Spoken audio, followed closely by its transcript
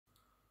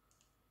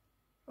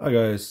Hi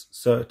guys,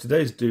 so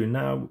today's do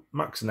now.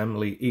 Max and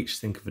Emily each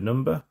think of a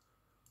number.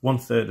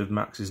 1/3 of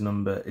Max's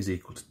number is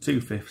equal to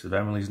 2/5 of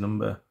Emily's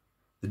number.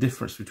 The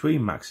difference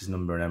between Max's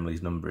number and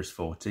Emily's number is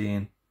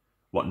 14.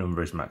 What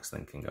number is Max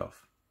thinking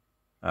of?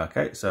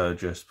 Okay, so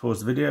just pause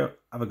the video,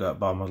 have a go at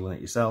bar modelling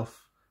it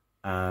yourself,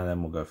 and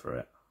then we'll go for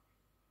it.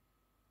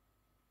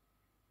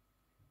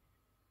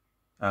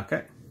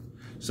 Okay,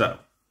 so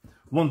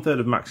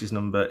 1/3 of Max's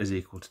number is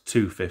equal to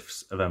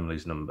 2/5 of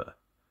Emily's number.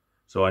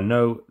 So I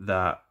know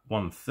that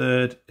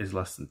 1/3 is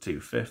less than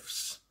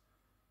 2/5.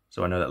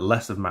 So I know that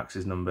less of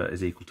Max's number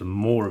is equal to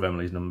more of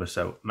Emily's number,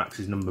 so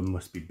Max's number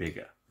must be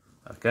bigger.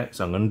 Okay,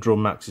 so I'm going to draw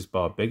Max's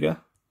bar bigger.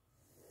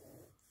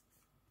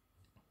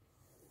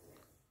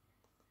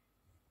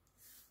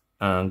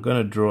 And I'm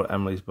going to draw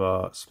Emily's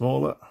bar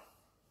smaller.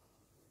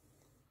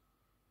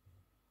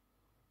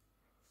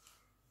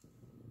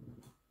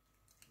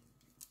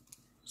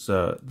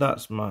 So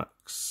that's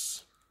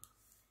Max,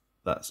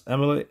 that's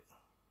Emily.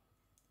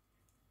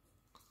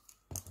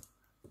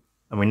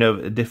 And we know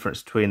that the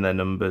difference between their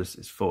numbers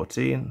is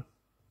 14.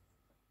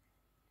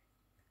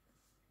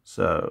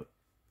 So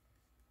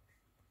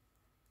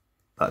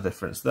that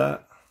difference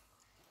there.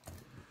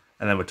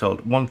 And then we're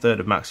told 1/3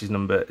 of Max's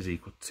number is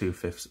equal to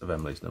 2/5 of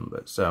Emily's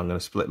number. So I'm going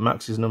to split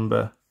Max's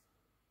number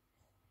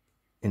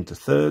into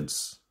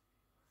thirds.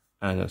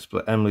 And I'm going to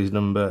split Emily's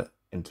number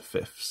into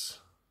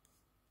fifths.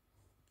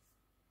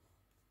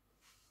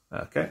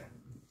 Okay.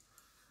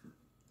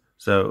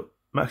 So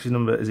Max's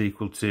number is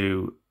equal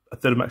to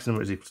 1/3 of Max's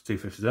number is equal to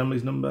 2/5 of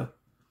Emily's number.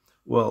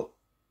 Well,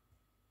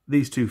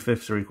 these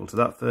 2/5 are equal to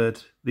that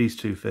third. These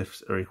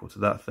 2/5 are equal to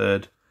that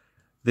third.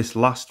 This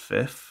last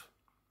fifth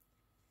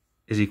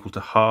is equal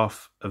to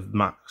half of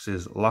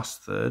Max's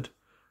last third.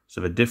 So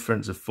the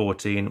difference of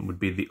 14 would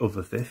be the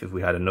other fifth if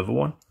we had another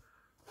one.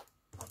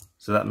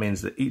 So that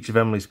means that each of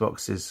Emily's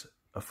boxes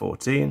are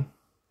 14.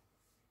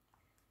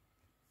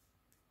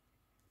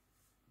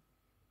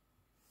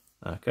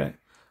 Okay,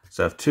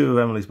 so if 2 of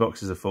Emily's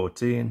boxes are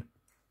 14,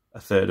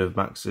 1/3 of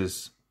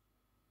Max's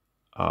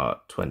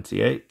are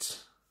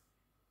 28.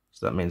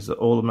 So that means that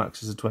all of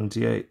Max's are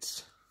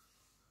 28.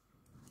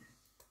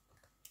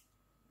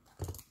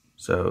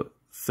 So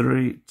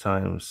 3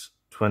 times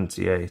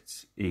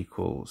 28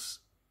 equals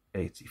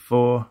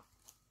 84.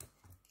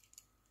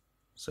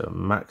 So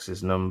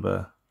Max's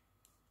number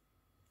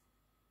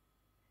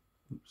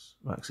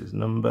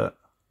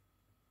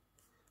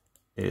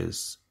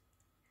is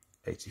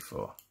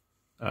 84.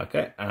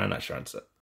 Okay, and that's your answer.